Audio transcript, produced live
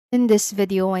In this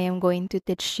video, I am going to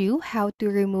teach you how to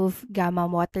remove Gamma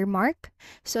watermark.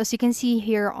 So as you can see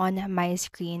here on my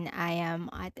screen, I am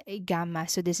at a Gamma.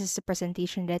 So this is the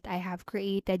presentation that I have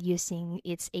created using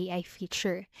its AI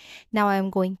feature. Now I'm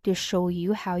going to show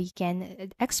you how you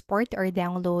can export or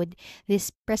download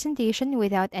this presentation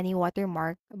without any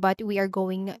watermark, but we are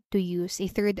going to use a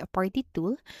third-party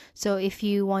tool. So if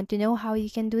you want to know how you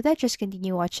can do that, just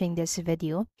continue watching this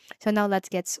video. So now let's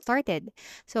get started.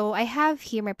 So I have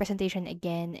here my presentation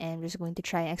again, and I'm just going to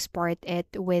try and export it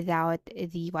without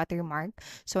the watermark.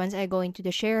 So once I go into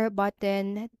the share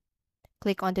button,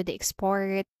 click onto the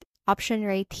export option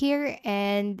right here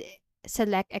and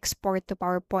select export to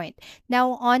PowerPoint.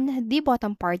 Now on the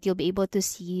bottom part, you'll be able to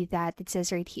see that it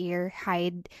says right here,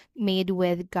 hide made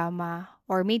with Gamma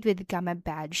or made with Gamma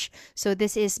badge. So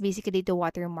this is basically the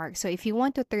watermark. So if you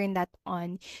want to turn that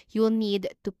on, you'll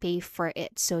need to pay for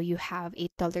it. So you have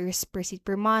 $8 per seat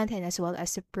per month, and as well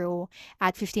as the Pro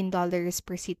at $15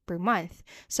 per seat per month.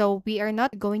 So we are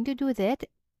not going to do that.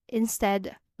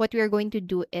 Instead, what we are going to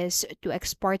do is to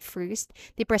export first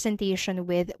the presentation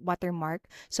with watermark.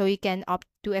 So you can opt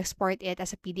to export it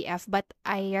as a PDF, but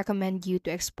I recommend you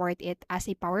to export it as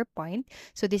a PowerPoint.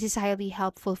 So this is highly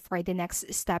helpful for the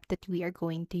next step that we are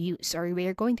going to use, or we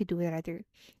are going to do rather.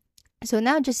 So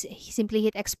now just simply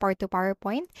hit export to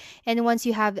PowerPoint. And once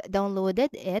you have downloaded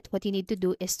it, what you need to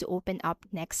do is to open up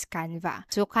next Canva.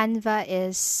 So Canva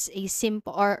is a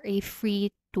simple or a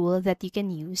free tool that you can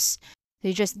use.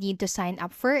 You just need to sign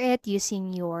up for it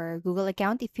using your Google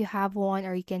account if you have one,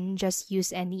 or you can just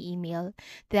use any email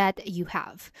that you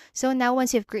have. So now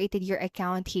once you've created your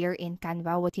account here in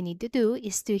Canva, what you need to do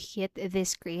is to hit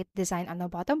this create design on the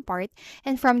bottom part,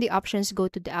 and from the options, go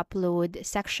to the upload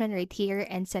section right here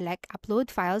and select upload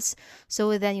files.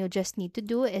 So then you'll just need to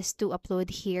do is to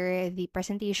upload here the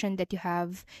presentation that you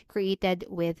have created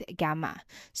with Gamma.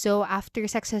 So after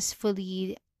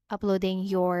successfully uploading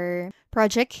your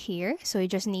project here, so you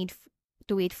just need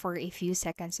to wait for a few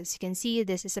seconds. As you can see,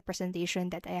 this is a presentation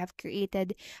that I have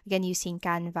created again using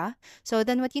Canva. So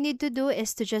then what you need to do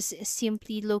is to just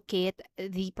simply locate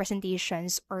the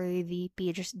presentations or the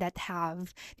pages that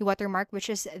have the watermark, which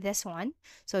is this one.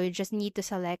 So you just need to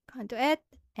select onto it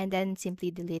and then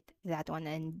simply delete that one,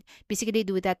 and basically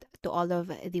do that to all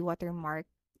of the watermark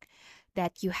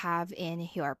that you have in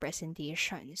your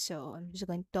presentation. So I'm just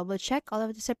going to double check all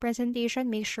of this presentation,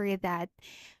 make sure that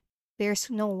there's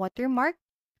no watermark.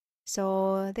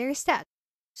 So there's that.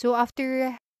 So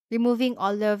after removing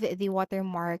all of the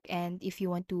watermark, and if you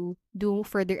want to do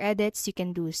further edits, you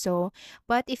can do so.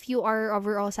 But if you are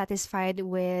overall satisfied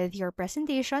with your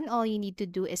presentation, all you need to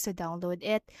do is to download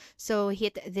it. So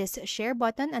hit this share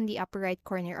button on the upper right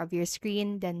corner of your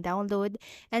screen, then download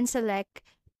and select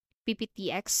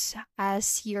PPTX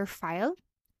as your file.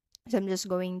 So I'm just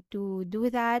going to do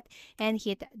that and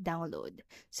hit download.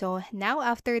 So now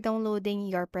after downloading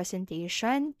your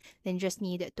presentation, then just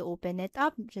need to open it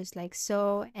up just like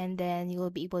so. And then you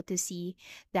will be able to see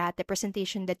that the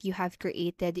presentation that you have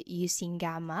created using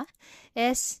Gamma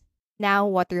is now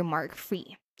watermark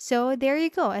free. So there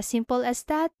you go, as simple as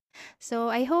that. So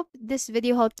I hope this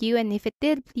video helped you, and if it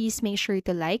did, please make sure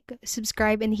to like,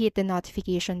 subscribe, and hit the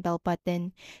notification bell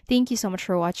button. Thank you so much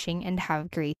for watching, and have a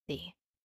great day.